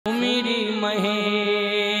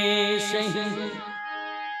महेश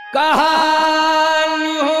कहा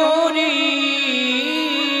निहोरी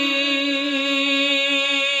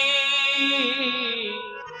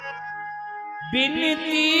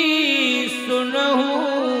बिनती सुनहु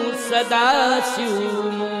सदा शिव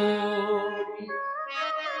मोरी।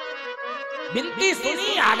 बिनती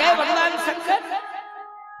सुनी, आ गए भगवान शंकर।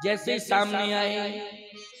 जैसे सामने आए,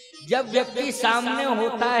 जब व्यक्ति सामने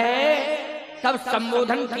होता है तब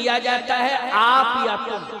संबोधन किया जाता है आप या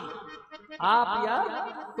तुम, आप या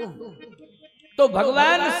तुम। तो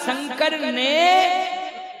भगवान शंकर ने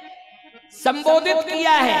संबोधित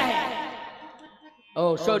किया है,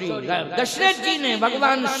 ओ सॉरी, दशरथ जी ने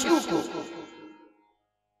भगवान शिव को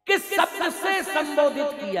किस शब्द से संबोधित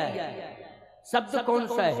किया है? शब्द कौन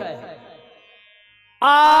सा है?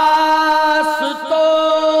 आसुतोष।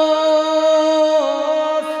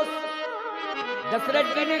 दशरथ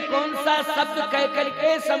जी ने कौन सा शब्द कह करके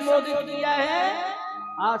संबोधित किया है?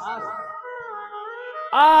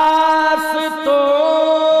 आसुतोष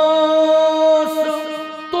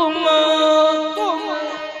तुम।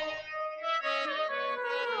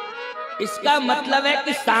 इसका मतलब है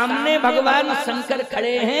कि सामने भगवान शंकर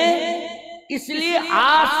खड़े हैं, इसलिए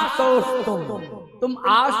आशुतोष तुम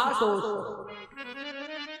आशुतोष।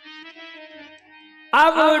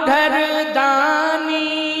 अवधर दानी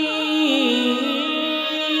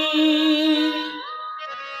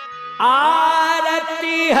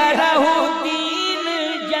आरती हरहु दीन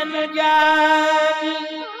जन जानी।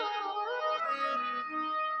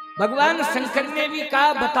 भगवान शंकर ने भी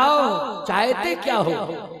कहा बताओ चाहते क्या हो,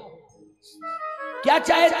 क्या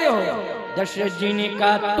चाहते हो? दशरथ जी ने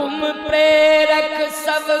कहा तुम प्रेरक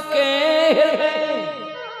सबके हृदय,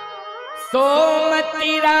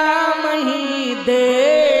 सोमति राम ही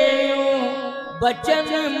देयो, बचन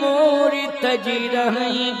मोरि तजि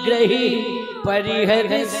रहि ग्रही,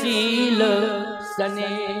 परिहरशील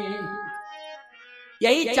सने।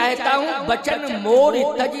 यही चाहता हूं, बचन मोरि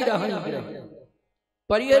तजि रहि ग्रही,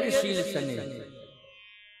 परिहरशील सने।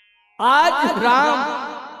 आज राम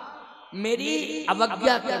मेरी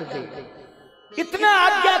अवज्ञा कर दे। इतना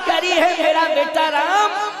आज्ञाकारी है मेरा बेटा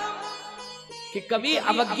राम कि कभी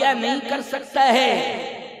अवज्ञा नहीं कर सकता है,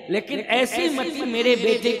 लेकिन ऐसी मति मेरे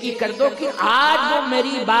बेटे की कर दो कि आज वो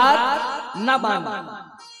मेरी बात न माने।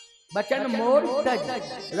 बचन मोर तज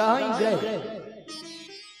रहि ग्रह,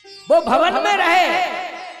 वो भवन में रहे,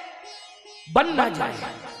 बन ना जाए।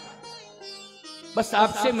 बस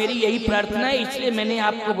आपसे मेरी यही प्रार्थना है, इसलिए मैंने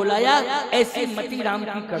आपको बुलाया। ऐसी मति राम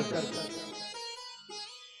की कर दो।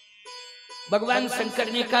 भगवान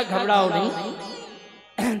शंकर ने कहा घबराओ नहीं।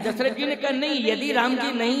 दशरथ जी ने कहा नहीं, यदि राम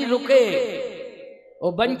जी नहीं रुके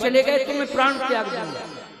और बन चले गए तो मैं प्राण त्याग दूंगा।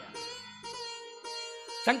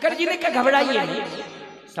 शंकर जी ने कहा घबराइए नहीं,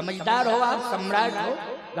 समझदार हो आप, सम्राट हो,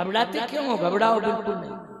 घबराते क्यों हो? घबराओ बिल्कुल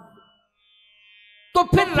नहीं। तो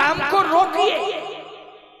फिर राम को रोकिए,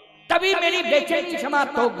 तभी मेरी बेचैनी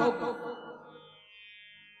समाप्त होगी।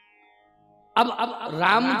 अब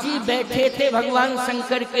राम जी बैठे थे भगवान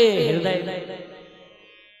शंकर के हृदय में।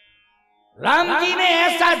 राम जी ने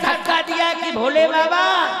ऐसा धक्का दिया कि भोले बाबा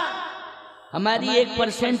हमारी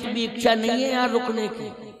 1% भी इच्छा नहीं है यहां रुकने की।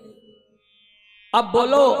 अब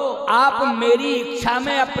बोलो आप मेरी इच्छा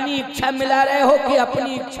में अपनी इच्छा मिला रहे हो कि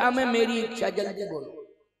अपनी इच्छा में मेरी इच्छा? जल्दी बोलो।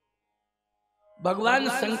 भगवान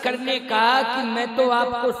शंकर ने कहा कि मैं तो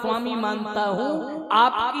आपको स्वामी मानता हूं,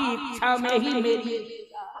 आपकी इच्छा में ही मेरी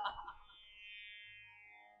इच्छा,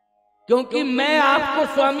 क्योंकि मैं आपको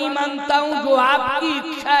स्वामी मानता हूं, जो आपकी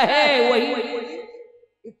इच्छा है वही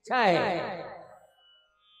इच्छा है।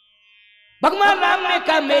 भगवान राम ने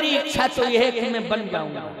कहा मेरी इच्छा तो यह है कि मैं बन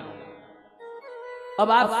जाऊंगा।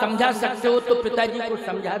 अब आप समझा सकते हो तो पिताजी को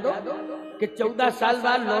समझा दो कि 14 साल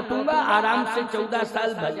बाद लौटूंगा, आराम से 14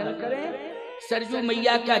 साल भजन करें, सरजू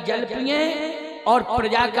मैया का जल पिए और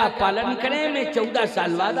प्रजा का पालन करें, मैं 14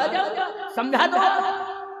 साल बाद आ जाऊंगा। समझा दो।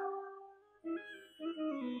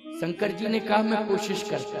 शंकर जी ने कहा मैं कोशिश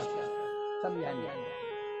करता समझाने।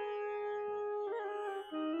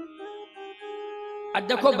 अब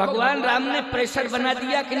देखो भगवान राम ने प्रेशर बना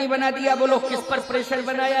दिया कि नहीं बना दिया? बोलो किस पर प्रेशर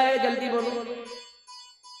बनाया है? जल्दी बोलो।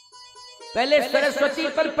 पहले सरस्वती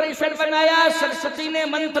पर प्रेशर बनाया, सरस्वती ने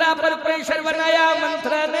मंत्रा पर प्रेशर बनाया,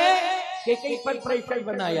 मंत्रा ने कैकेयी पर प्रेशर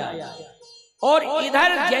बनाया, और इधर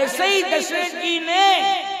जैसे ही दशरथ जी ने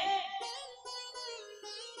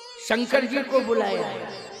शंकर जी को बुलाया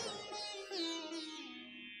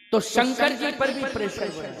तो शंकर जी पर भी प्रेशर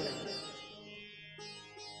बनाया।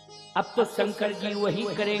 अब तो शंकर जी वही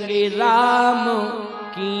करेंगे, राम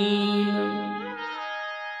की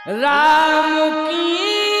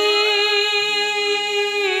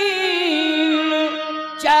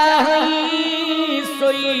चाहिए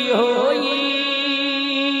सोई होई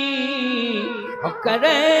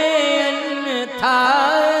करे अन्यथा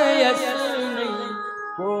यस नहीं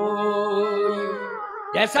कोई।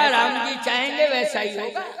 जैसा राम जी चाहेंगे वैसा ही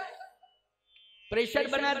होगा। प्रेशर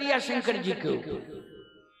बना दिया शंकर जी को।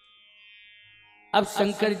 अब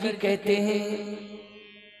शंकर जी कहते हैं,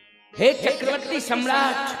 हे चक्रवर्ती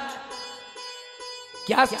सम्राट,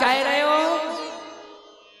 क्या चाह रहे हो?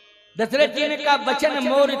 दशरथ जी ने कहा, बचन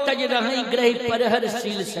मोर तज रही ग्रह परहर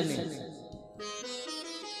शील सने।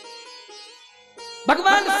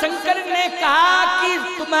 भगवान शंकर ने कहा कि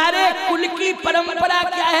तुम्हारे कुल की परंपरा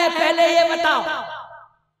क्या है, पहले ये बताओ।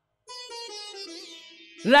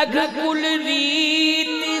 रघुकुल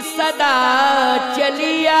रीति सदा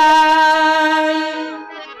चलिया,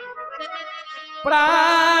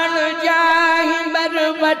 प्राण जाहि बर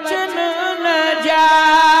वचन न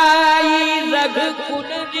जाई। रघुकुल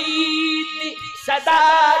रीति सदा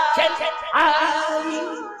चलिया,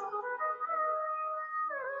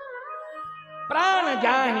 प्राण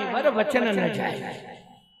जाहि बर वचन न जाई।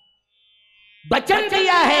 वचन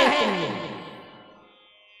दिया है तुमने,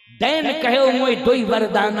 दैन कहो मोय दोई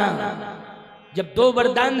वरदाना। जब 2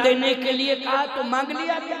 वरदान देने के लिए कहा तो मांग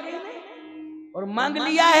लिया क्या? और मांग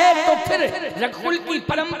लिया है तो फिर रघुकुल की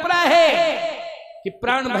परंपरा है कि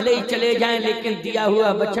प्राण भले ही चले जाएं लेकिन दिया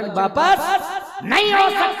हुआ वचन वापस नहीं हो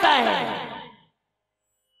सकता है।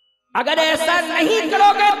 अगर ऐसा नहीं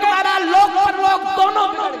करोगे तुम्हारा लोक परलोक दोनों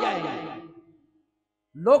बिगड़ जाएंगे।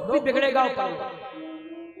 लोक भी बिगड़ेगा और परलोक।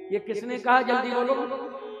 ये किसने कहा? जल्दी बोलो।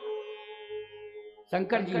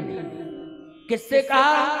 शंकर जी ने। किससे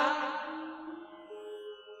कहा?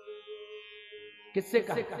 किससे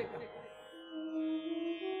कहा?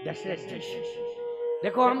 दशरथ जी।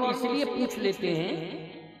 देखो, हम इसलिए पूछ लेते हैं,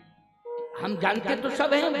 हम जानते तो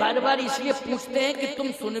सब हैं, बार बार इसलिए पूछते हैं कि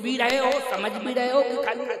तुम सुन भी रहे हो, समझ भी रहे हो कि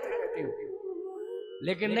खाली रहते हो।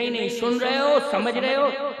 लेकिन नहीं, सुन रहे हो, समझ रहे हो।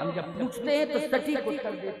 हम जब पूछते हैं तो सटीक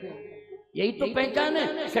उत्तर देते हैं। यही तो पहचान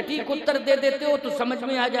है। सटीक उत्तर दे देते हो तो समझ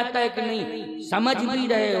में आ जाता है कि नहीं, समझ भी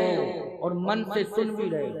रहे हो और मन से सुन भी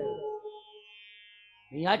रहे हो।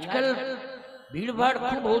 आजकल भीड़ भाड़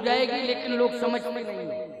खूब हो जाएगी लेकिन लोग समझते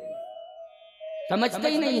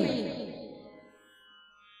ही नहीं है।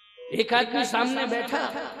 एक आदमी सामने बैठा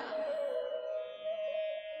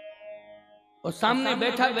और सामने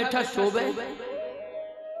बैठा बैठा सो गए।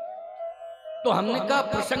 तो हमने कहा,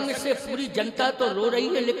 प्रसंग से पूरी जनता तो रो रही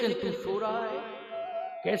है लेकिन तू सो रहा है,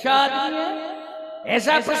 कैसा आदमी है?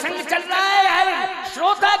 ऐसा प्रसंग चल रहा है, हर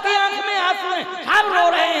श्रोता की आंख में आंसू हैं, हम रो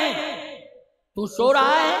रहे हैं, तू सो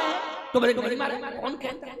रहा है। तो बोले, कौन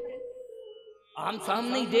कहता है? हम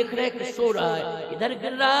सामने ही देख रहे कि सो रहा है, इधर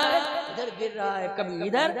गिर रहा है, इधर गिर रहा है, कभी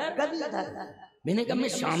इधर कभी इधर। मैंने कहा, मैं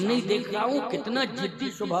सामने ही देख रहा हूँ, कितना जिद्दी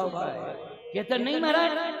स्वभाव का है। कहता, नहीं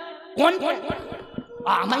महाराज, कौन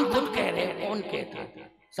हम खुद कह रहे हैं, कौन कहता?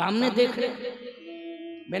 सामने देख रहे।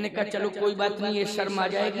 मैंने कहा, चलो कोई बात नहीं, ये शर्म आ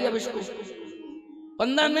जाएगी अब इसको।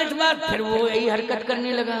 15 मिनट बाद फिर वो यही हरकत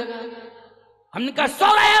करने लगा। हमने कहा,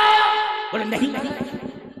 सो रहे हो? बोले, नहीं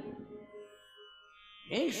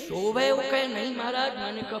सो गए हो? कहे, नहीं महाराज।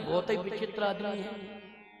 मैंने कहा, बहुत ही विचित्र आदमी है।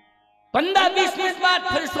 15-20 मिनट बाद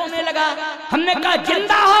फिर सोने लगा। हमने कहा,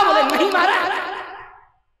 जिंदा हो? बोले, नहीं महाराज।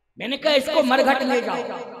 मैंने कहा, इसको मरघट ले जाओ,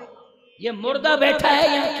 ये मुर्दा बैठा है,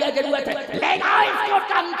 यहाँ क्या जरूरत है? ले जाओ इसको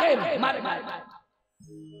टांग के मार।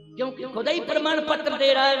 क्योंकि खुदा ही प्रमाण पत्र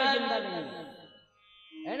दे रहा है मैं जिंदा नहीं,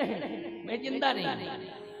 मैं जिंदा नहीं।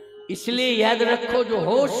 इसलिए याद रखो, जो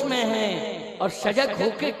होश में है और सजग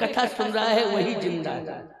होके कथा सुन रहा है वही जिंदा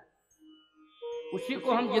है, उसी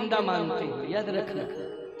को हम जिंदा मानते हैं, याद रखना।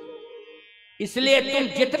 इसलिए तुम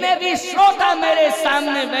जितने भी श्रोता मेरे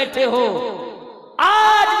सामने बैठे हो,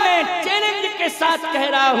 आज मैं चैलेंज के साथ कह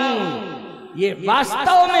रहा हूं, ये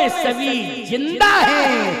वास्तव में सभी जिंदा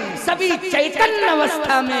हैं, सभी चैतन्य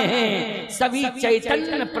अवस्था में हैं, सभी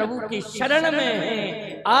चैतन्य प्रभु की शरण में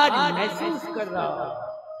हैं। आज महसूस कर रहा हूं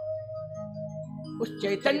उस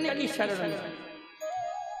चैतन्य की शरण में,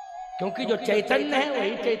 क्योंकि जो चैतन्य है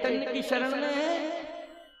वही चैतन्य की शरण में है।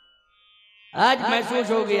 आज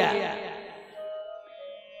महसूस हो गया।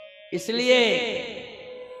 इसलिए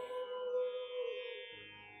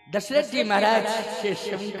दशरथ जी महाराज से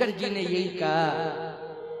शंकर जी ने यही कहा,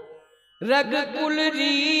 रघुकुल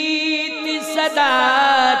रीति सदा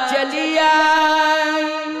चलिया,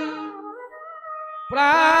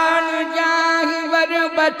 प्राण जाहि वर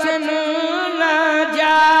बचन न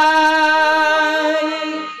जाय।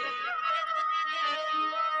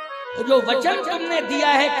 जो वचन तुमने दिया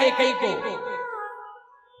है कैकेयी को,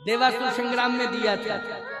 देवासुर संग्राम में दिया था।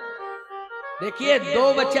 देखिए,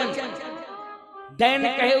 2 वचन, दैन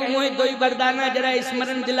कहे मोहि दोई वरदाना, जरा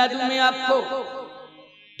स्मरण दिला दूं मैं आपको।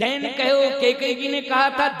 धैन कहो, कैकेयी जी ने कहा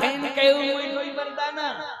था धैन कहो मोहि वरदाना।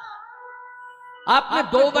 आपने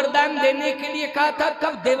 2 वरदान देने के लिए कहा था,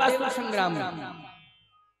 कब? देवासुर संग्राम में।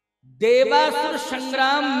 देवासुर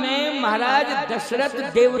संग्राम में महाराज दशरथ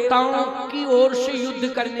देवताओं की ओर से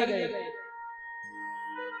युद्ध करने गए।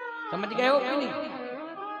 समझ गए हो कि नहीं?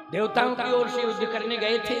 देवताओं की ओर से युद्ध करने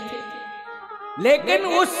गए थे, लेकिन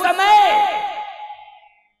उस समय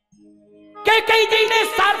कैकेयी जी ने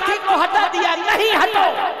सारथी को हटा दिया। नहीं हटो,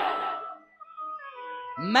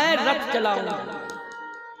 मैं रथ चलाऊंगा,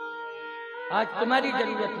 आज तुम्हारी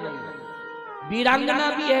जरूरत नहीं। वीरांगना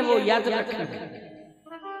भी है वो, याद रखना।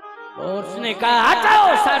 और उसने कहा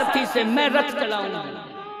हटाओ सारथी से, मैं रथ चलाऊंगा।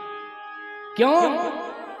 क्यों?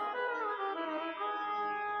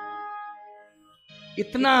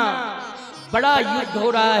 इतना बड़ा युद्ध हो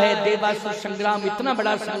रहा है, देवासुर संग्राम इतना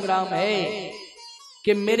बड़ा संग्राम है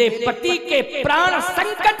कि मेरे पति के प्राण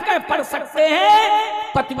संकट में पड़ सकते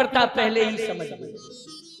हैं। पतिव्रता पहले ही समझ गई,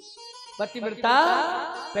 पतिव्रता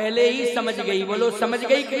पहले ही समझ गई। बोलो समझ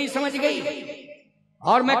गई कि नहीं समझ गई?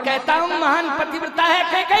 और मैं कहता हूं महान पतिव्रता है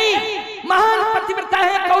कैकेयी, महान पतिव्रता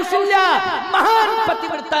है कौशल्या, महान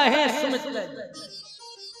पतिव्रता है सुमित्रा।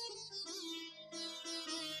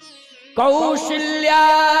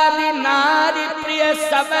 कौशल्यादि नारी प्रिय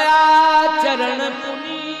सब आचरण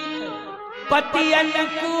पुनीत, पति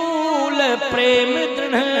अनुकूल प्रेम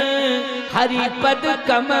दृढ़, हरिपद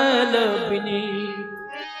कमल विनीत।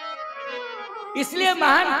 इसलिए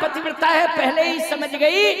महान पतिव्रता है, पहले ही समझ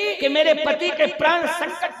गई कि मेरे पति के प्राण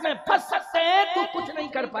संकट में फंस सकते हैं, तू कुछ नहीं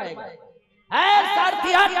कर पाएगा, है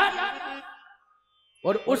सारथी हट।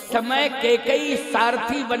 और उस समय कैकेयी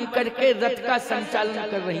सारथी बनकर के रथ का संचालन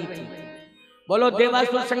कर रही थी। बोलो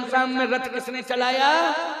देवासुर संग्राम में रथ किसने चलाया?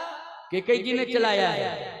 कैकेयी जी ने चलाया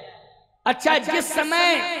है। अच्छा, जिस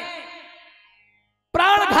समय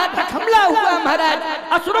प्राणघातक हमला हुआ महाराज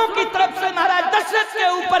असुरों की तरफ से, महाराज दशरथ के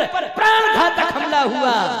ऊपर प्राणघातक हमला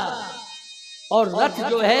हुआ, और रथ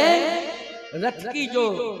जो है, रथ की जो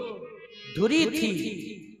धुरी थी,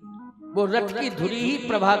 वो रथ की धुरी ही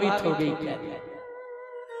प्रभावित हो गई।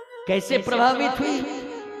 कैसे प्रभावित हुई?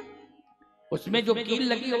 उसमें जो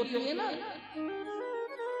कील लगी होती है ना,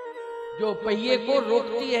 जो पहिए को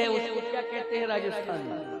रोकती है, उसको क्या कहते हैं राजस्थान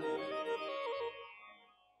में?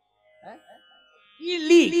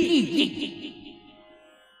 कीली,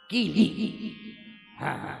 कीली।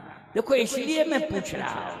 हाँ, देखो इसलिए मैं पूछ रहा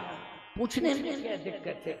हूं, पूछने में क्या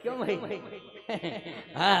दिक्कत है? क्यों भाई?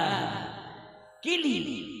 हाँ, कीली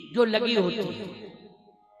जो लगी होती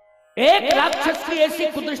है। एक राक्षस की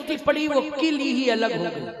ऐसी कुदृष्टि पड़ी, वो कीली ही अलग हो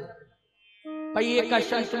गई, पहिए का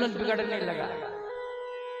संतुलन बिगड़ने लगा।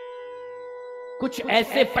 कुछ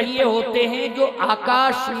ऐसे पहिए होते हैं जो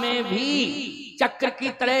आकाश में भी चक्र की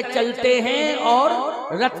तरह चलते हैं और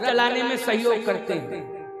रथ चलाने में सहयोग करते हैं।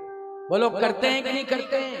 बोलो करते हैं कि नहीं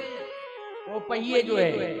करते हैं? वो पहिए जो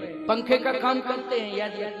है पंखे का काम करते हैं,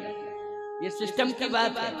 याद रखिए। ये सिस्टम की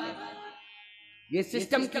बात है, ये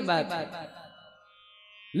सिस्टम की बात है।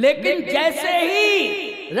 लेकिन जैसे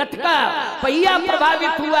ही रथ का पहिया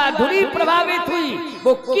प्रभावित हुआ, धुरी प्रभावित हुई,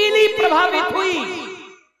 वो कीली प्रभावित हुई,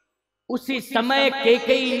 उसी समय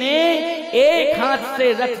कैकेयी ने एक हाथ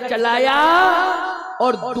से रथ चलाया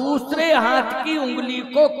और दूसरे हाथ की उंगली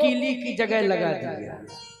को कीली की जगह लगा दिया।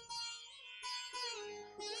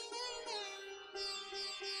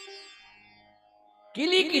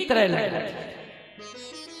 कीली की तरह लगा।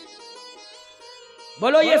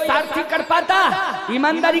 बोलो ये सारथी कर पाता?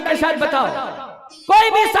 ईमानदारी के साथ बताओ, कोई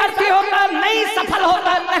भी सारथी होता नहीं सफल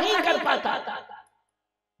होता, नहीं कर पाता।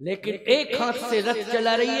 लेकिन एक हाथ से रथ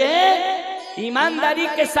चला रही है। ईमानदारी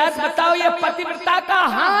के साथ बताओ, ये पतिव्रता का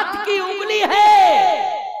हाथ की उंगली है,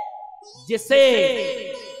 जिसे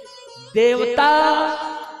देवता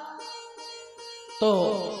तो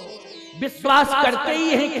विश्वास करते ही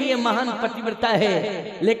हैं कि ये महान पतिव्रता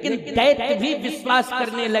है, लेकिन दैत्य भी विश्वास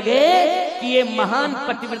करने लगे कि ये महान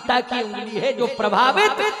पतिव्रता की उंगली है, जो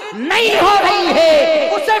प्रभावित नहीं हो रही है,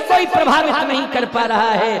 उसे कोई प्रभावित नहीं कर पा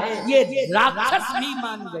रहा है। ये राक्षस भी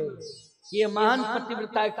मान गए कि ये महान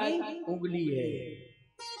पतिव्रता की उंगली है।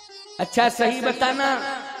 अच्छा सही बताना,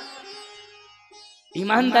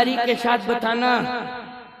 ईमानदारी के साथ बताना,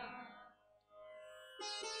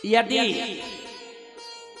 यदि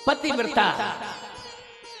पतिव्रता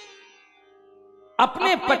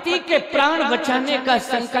अपने पति के प्राण बचाने का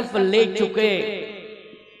संकल्प ले चुके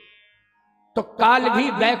तो काल भी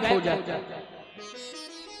बैक हो जाता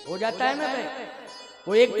है ना भाई।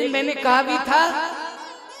 वो एक दिन मैंने कहा भी था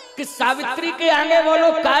कि सावित्री के आने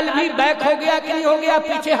बोलो काल भी बैक हो गया कि नहीं हो गया,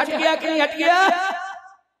 पीछे हट गया कि नहीं हट गया।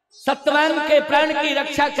 सत्यवान के प्राण की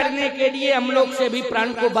रक्षा करने के लिए हम लोग से भी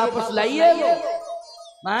प्राण को वापस लाइए।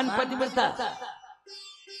 वो महान पतिव्रता।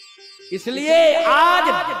 इसलिए आज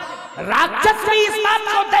राक्षस भी इस बात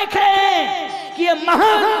को देख रहे हैं कि ये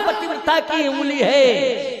महान पतिव्रता की उंगली है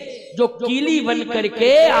जो कीली बन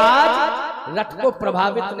करके आज रथ को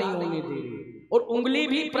प्रभावित नहीं होने दे रही, और उंगली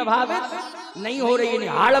भी प्रभावित नहीं हो रही है।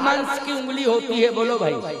 हाड़ मांस की उंगली होती है, बोलो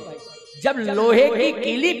भाई, जब लोहे की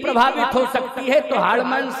कीली प्रभावित हो सकती है तो हाड़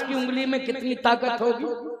मांस की उंगली में कितनी ताकत होगी,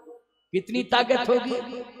 कितनी ताकत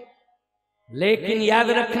होगी। लेकिन याद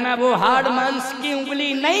रखना वो हाड़ मांस की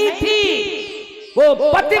उंगली नहीं थी, वो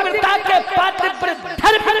पतिव्रता के पातिव्रत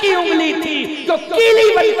धर्म की उंगली थी जो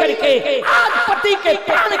कीली बन करके आज पति के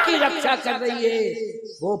प्राण की रक्षा कर रही है।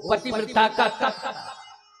 वो पतिव्रता का तप।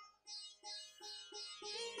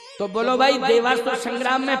 तो बोलो भाई, देवासुर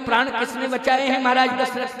संग्राम में प्राण किसने बचाए हैं? महाराज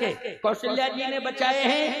दशरथ के। कौशल्या जी ने बचाए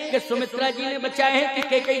हैं कि सुमित्रा जी ने बचाए हैं कि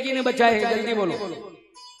कैकेयी जी ने बचाए हैं? जल्दी बोलो।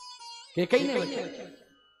 कैकेयी ने बचाए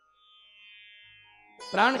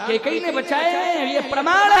प्राण, कैकेयी ने बचाए हैं। ये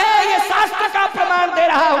प्रमाण है, ये शास्त्र का प्रमाण दे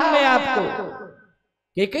रहा हूं मैं आपको।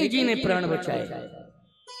 कैकेयी जी ने प्राण बचाए।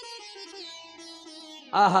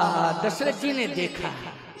 आहा, दशरथ जी ने देखा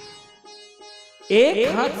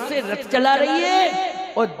एक हाथ से रथ चला रही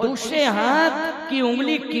है और दूसरे हाथ की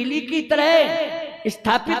उंगली कीली की तरह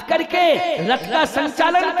स्थापित करके रथ का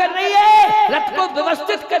संचालन कर रही है, रथ को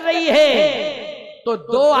व्यवस्थित कर रही है। तो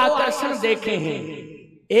दो आकर्षण देखे हैं,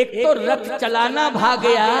 एक तो रथ चलाना भाग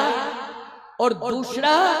गया और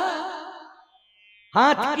दूसरा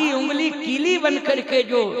हाथ की उंगली कीली बन करके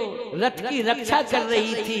जो रथ की रक्षा कर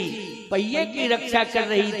रही थी, पहिए की रक्षा कर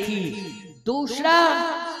रही थी, दूसरा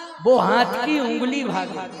वो हाथ की उंगली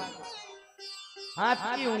भागा, हाथ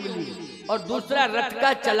की उंगली, और दूसरा रथ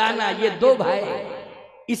का चलाना। ये दो भाई।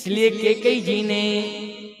 इसलिए कैकेयी जी ने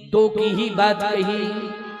दो की ही बात कही।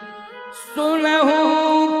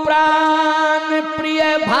 सुनहु प्राण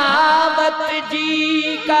प्रिय भावत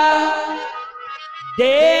जी का,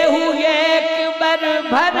 देहु एक बर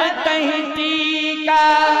भर तहि टीका।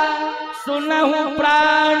 सुनहु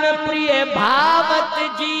प्राण प्रिय भावत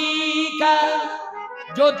जी का,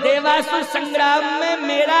 जो देवासुर संग्राम में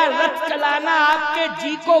मेरा रथ चलाना आपके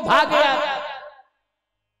जी को भा गया।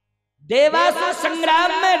 देवासुर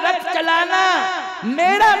संग्राम में रथ चलाना,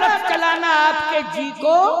 मेरा रथ चलाना आपके जी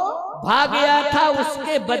को भा गया था,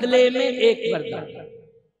 उसके बदले में एक वरदान।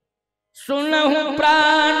 सुनहु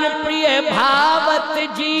प्राण प्रिय भावत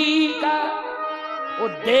जी का, ओ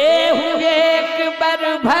देहु एक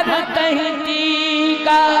बर भर तहि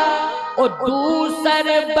टीका। ओ दूसर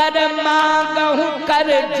बर मांगहु कर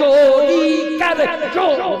जोड़ी, कर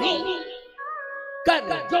जोड़ी, कर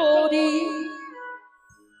जोड़ी।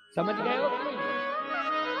 समझ गए हो?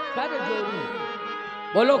 कर जोड़ी।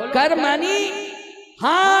 बोलो, कर मानी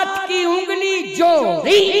हाथ की उंगली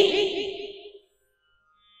जोड़ी।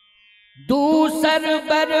 दूसर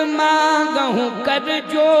बर मांगहु कर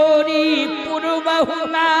जोड़ी, पूर्वहु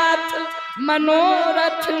नाथ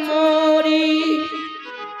मनोरथ मोरी।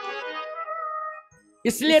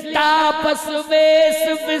 इसलिए तापस वेश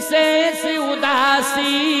विशेष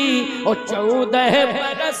उदासी, और 14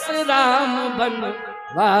 बरस राम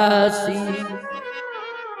बनवासी।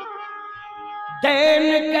 दैन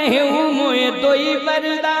कहूं मोए दोई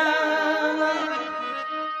वरदान।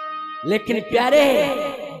 लेकिन प्यारे,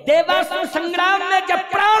 देवासुर संग्राम में जब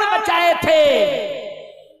प्राण बचाए थे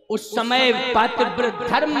उस समय पातिव्रत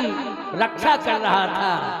धर्म रक्षा कर रहा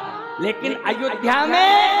था। लेकिन अयोध्या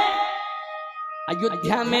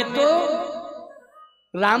में तो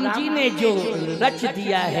राम जी ने जो रच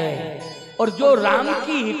दिया है और जो राम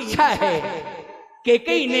की इच्छा है,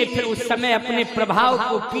 कैकेयी ने फिर उस समय अपने प्रभाव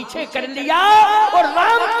को पीछे कर लिया और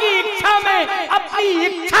राम की इच्छा में अपनी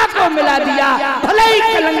इच्छा को मिला दिया। भले ही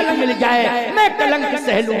कलंक मिल जाए, मैं कलंक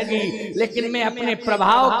सह लूंगी, लेकिन मैं अपने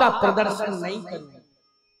प्रभाव का प्रदर्शन नहीं करूंगा।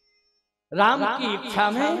 राम की इच्छा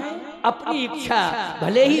में अपनी इच्छा,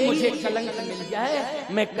 भले ही मुझे कलंक मिल जाए,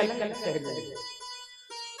 मैं कलंक सह लूंगा।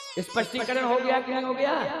 स्पष्टीकरण हो गया कि नहीं हो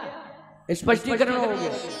गया? स्पष्टीकरण हो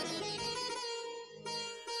गया।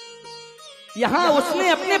 यहां उसने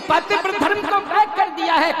अपने पातिव्रत धर्म को त्याग कर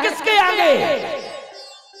दिया है। किसके आगे?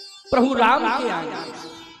 प्रभु राम के आगे।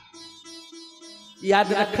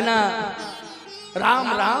 याद रखना,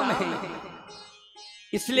 राम राम है।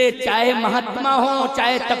 इसलिए चाहे महात्मा हो,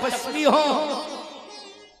 चाहे तपस्वी हो,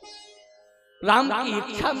 राम की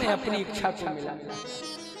इच्छा में अपनी इच्छा को मिला।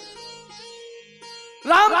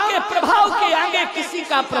 राम के प्रभाव के आगे किसी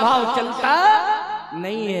का प्रभाव चलता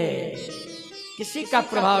नहीं है, किसी का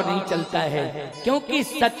प्रभाव नहीं चलता है। क्योंकि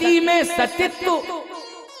सती में सतीत्व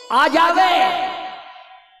आ जावे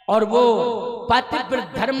और वो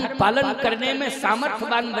पातिव्रत धर्म पालन करने में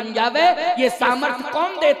सामर्थ्यवान बन जावे। ये सामर्थ्य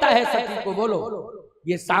कौन देता है सती को? बोलो,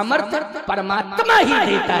 ये सामर्थ्य परमात्मा ही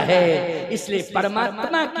देता है। इसलिए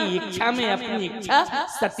परमात्मा की इच्छा में अपनी इच्छा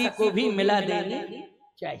सती को भी मिला देनी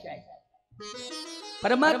चाहिए,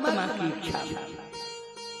 परमात्मा की इच्छा।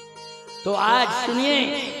 तो आज सुनिए,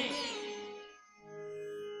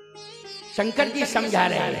 शंकर जी समझा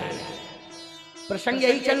रहे हैं, प्रसंग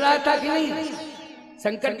यही चल रहा था कि नहीं?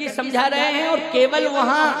 शंकर जी समझा रहे हैं और केवल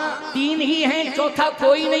वहां 3 ही हैं, चौथा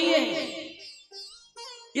कोई नहीं है।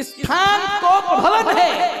 स्थान तो भवन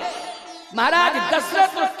है, महाराज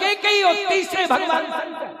दशरथ और कैकेयी और तीसरे भगवान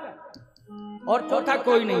शंकर, और चौथा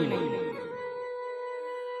कोई नहीं है।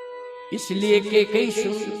 इसलिए कैकेयी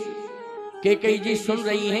जी सुन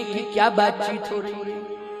रही हैं कि क्या बातचीत हो रही है,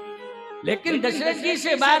 लेकिन दशरथ जी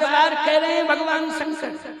से बार बार कह रहे हैं भगवान शंकर,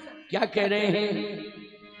 क्या कह रहे हैं?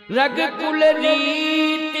 रघुकुल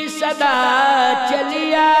रीति सदा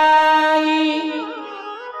चली आई,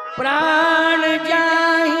 प्राण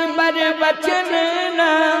जाहि बर वचन न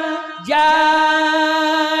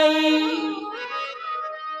जाई।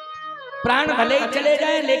 प्राण भले ही चले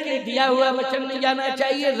जाए लेकिन दिया हुआ वचन नहीं जाना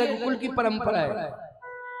चाहिए, रघुकुल की परंपरा है।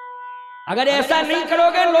 अगर ऐसा नहीं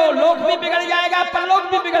करोगे लोक भी बिगड़ जाएगा, परलोक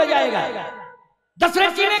भी बिगड़ जाएगा।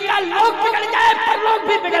 दशरथ जी ने कहा लोक बिगड़ जाए परलोक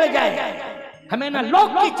भी बिगड़ जाए, हमें ना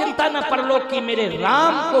लोक की चिंता ना परलोक की, मेरे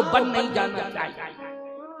राम को बन नहीं जाना चाहिए।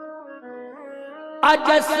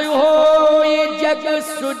 अजस हो ये जग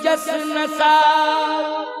सुजस नसा,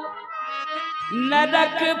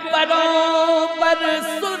 नरक परोपर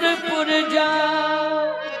सुरपुर जा।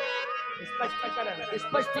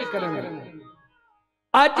 स्पष्टीकरण,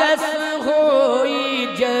 अजस होई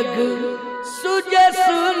जग सुजस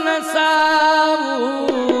नसाऊ,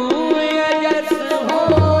 अजस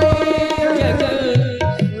होई जग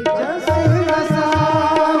सुजस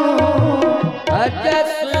नसाऊ,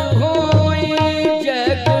 अजस होई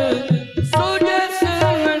जग सुजस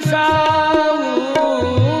नसाऊ,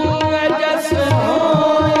 अजस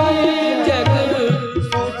होई जग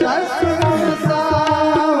सुजस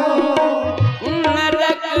नसाऊ,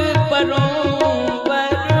 नरक परों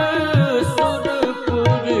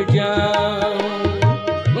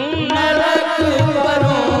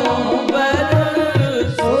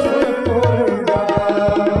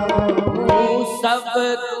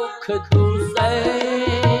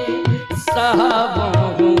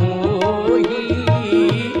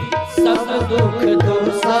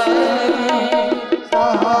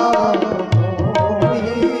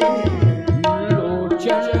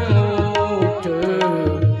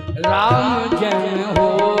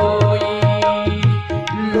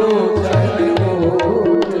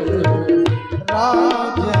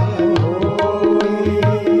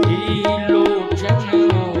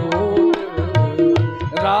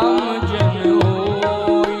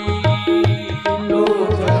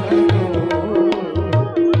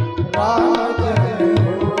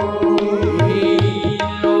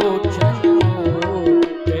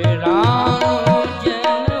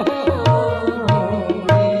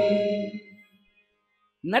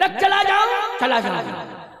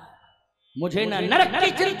मुझे ना नरक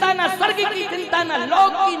की चिंता, ना स्वर्ग की चिंता, ना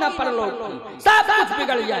लोक की, ना परलोक की, सब कुछ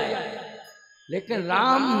बिगड़ जाए, लेकिन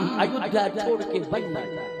राम अयोध्या छोड़ के बच ना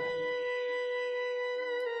जाए।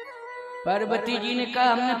 पार्वती जी ने कहा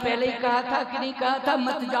हमने पहले ही कहा था कि नहीं कहा था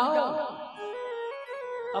मत जाओ,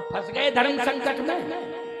 अब फंस गए धर्म संकट में,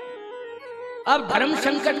 अब धर्म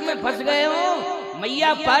संकट में फंस गए हो।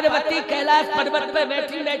 मैया पार्वती कैलाश पर्वत पे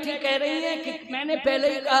बैठी बैठी कह रही है कि मैंने पहले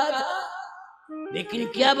ही कहा था, लेकिन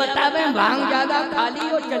क्या बतावे भांग ज्यादा खाली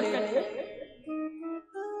और चले गए,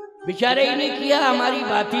 बेचारे ही नहीं किया, हमारी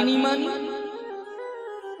बात ही नहीं मानी।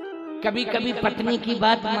 कभी कभी पत्नी की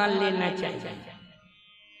बात मान लेना चाहिए,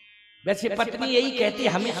 वैसे पत्नी यही कहती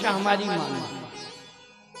हमेशा हमारी मानो,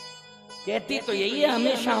 कहती तो यही है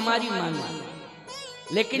हमेशा हमारी मानो,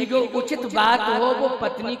 लेकिन जो उचित बात हो वो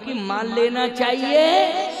पत्नी की मान लेना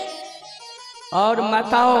चाहिए। और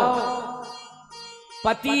माताओं,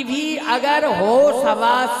 पति भी अगर हो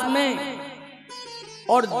सवास में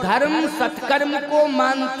और धर्म सत्कर्म को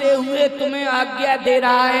मानते हुए तुम्हें आज्ञा दे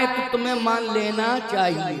रहा है तो तुम्हें मान लेना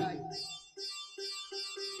चाहिए।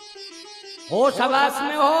 हो सवास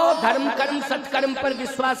में हो, धर्म कर्म सत्कर्म पर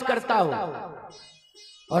विश्वास करता हो,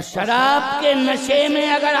 और शराब के नशे में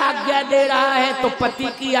अगर आज्ञा दे रहा है तो पति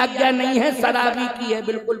की आज्ञा नहीं है, शराबी की है,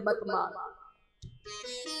 बिल्कुल मत मान,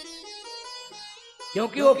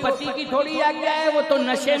 क्योंकि वो पति की थोड़ी आज्ञा है, वो तो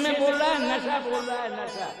नशे में बोल रहा है, नशा बोल रहा है,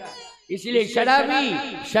 नशा। इसलिए शराबी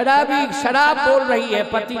शराब बोल रही है,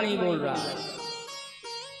 पति नहीं बोल रहा है।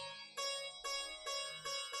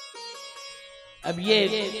 अब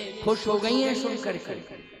ये खुश हो गई हैं सुनकर के,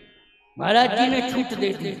 महाराज जी ने छूट दे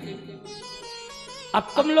दी,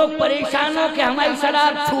 अब तुम लोग परेशान हो कि हमारी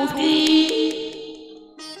शराब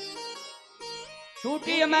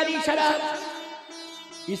छूटी हमारी शराब,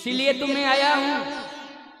 इसीलिए तुम्हें आया हूं।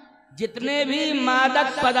 जितने भी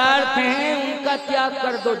मादक पदार्थ हैं उनका त्याग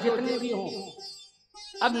कर दो, जितने भी हों।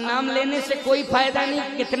 अब नाम लेने से कोई फायदा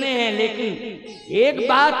नहीं कितने हैं, लेकिन एक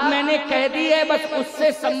बात मैंने कह दी है, बस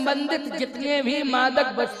उससे संबंधित जितने भी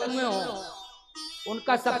मादक वस्तुएं हों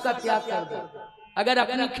उनका सबका त्याग कर दो। अगर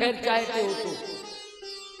अपनी खैर चाहते हो तो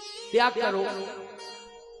त्याग करो।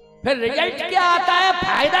 फिर रिजल्ट क्या आता है,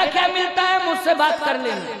 फायदा क्या मिलता है, मुझसे बात कर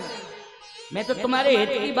लेना। मैं तो तुम्हारे हित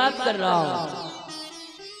की बात कर रहा हूं।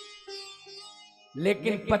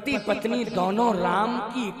 लेकिन पति पत्नी दोनों राम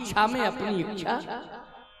की इच्छा में अपनी इच्छा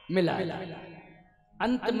मिला।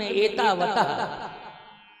 अंत में एतावता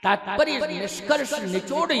तात्पर्य निष्कर्ष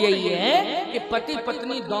निचोड़ यही है कि पति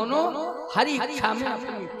पत्नी दोनों हरि इच्छा में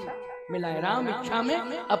अपनी इच्छा मिलाए, राम इच्छा में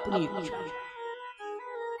अपनी इच्छा।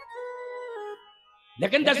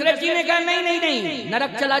 लेकिन दशरथ जी ने कहा नहीं नहीं नहीं,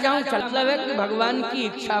 नरक चला जाऊं, मतलब है कि भगवान की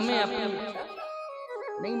इच्छा में अपनी इच्छा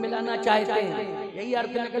नहीं मिलाना चाहते हैं, यही अर्थ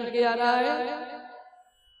निकल के आ रहा है।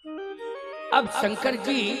 अब शंकर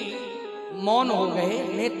जी मौन हो गए,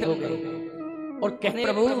 नेत्र हो गए और कहने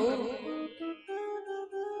प्रभु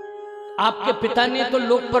आपके पिता ने तो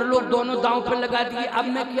लोक परलोक दोनों दांव पर लगा दिए, अब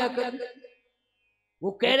मैं क्या करूं?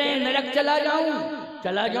 वो कह रहे हैं नरक चला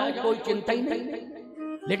जाऊं कोई चिंता ही नहीं,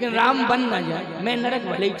 लेकिन राम बन ना जाए। मैं नरक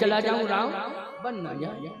भले ही चला जाऊं, राम बन ना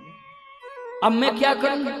जाए। अब मैं क्या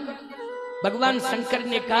करूं? भगवान शंकर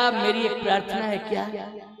ने कहा मेरी एक प्रार्थना है, क्या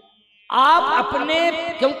आप अपने,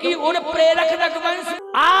 क्योंकि उन प्रेरक रघुवंश,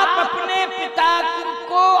 आप अपने पिता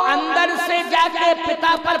को अंदर से जाके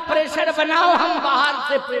पिता पर प्रेशर बनाओ, हम बाहर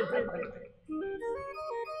से प्रेशर बनाओ।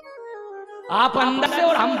 आप अंदर से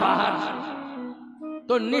और हम बाहर से,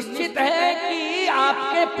 तो निश्चित है कि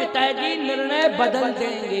आपके पिताजी निर्णय बदल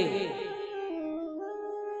देंगे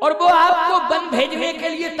और वो आपको वन भेजने के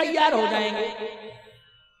लिए तैयार हो जाएंगे।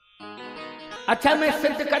 अच्छा, मैं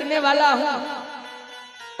सिद्ध करने वाला हूं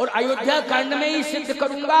और अयोध्या कांड में ही सिद्ध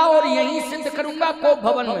करूंगा और यही सिद्ध करूंगा को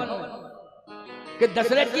भवन में कि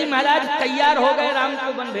दशरथ जी महाराज तैयार हो गए राम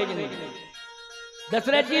को वन भेजने।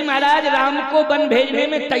 दशरथ जी महाराज राम को वन भेजने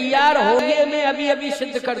में तैयार हो गए, मैं अभी अभी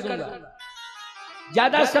सिद्ध कर दूंगा,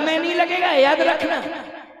 ज्यादा समय नहीं लगेगा, याद रखना।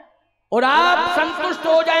 और आप संतुष्ट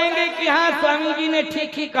हो जाएंगे कि हाँ स्वामी जी ने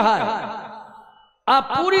ठीक ही कहा, आप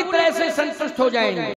पूरी तरह से संतुष्ट हो जाएंगे।